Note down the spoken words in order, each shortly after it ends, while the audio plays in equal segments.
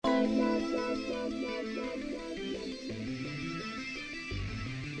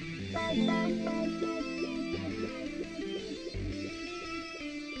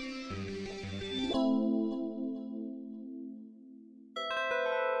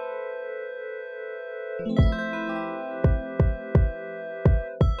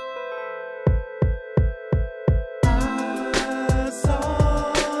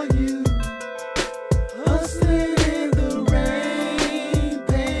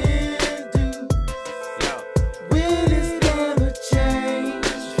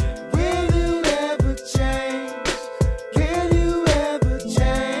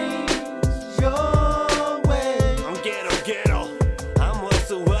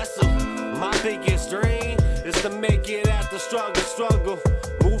To make it out the struggle,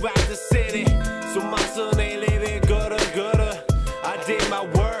 move out the city, so my son ain't living gooder. I did my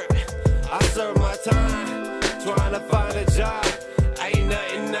work, I served my time, trying to find a job, ain't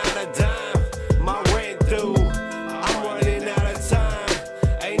nothing out of dime, my rent due, I'm running out of time,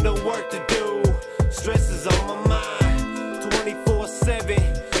 ain't no work to do, stress is on my mind,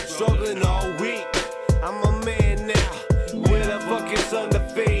 24/7, struggling all week, I'm a man now, with a fucking son to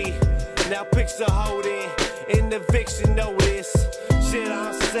feed, now picture holding in eviction notice. Shit,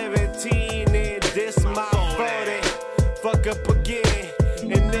 I'm 17 and this my 40. Fuck up again,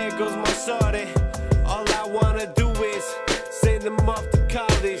 and there goes my shorty. All I wanna do is send them off to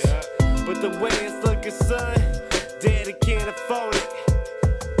college. But the way it's looking, son, daddy can't afford it.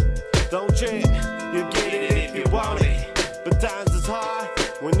 Don't trip, you get it if you want it. But times is hard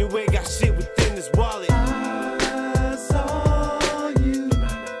when you ain't got shit within this wallet. I saw you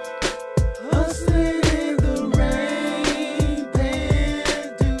hustling.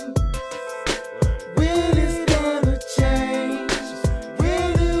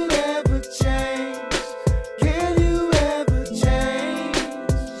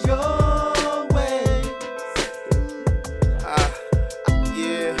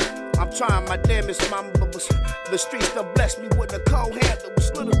 Trying my damnest, mama, but the streets done blessed me with a cold hand that was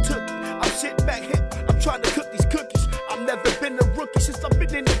little tookie. I'm sitting back here, I'm trying to cook these cookies. I've never been a rookie since I've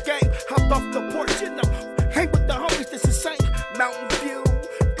been in the game. Hopped off the porch and I'm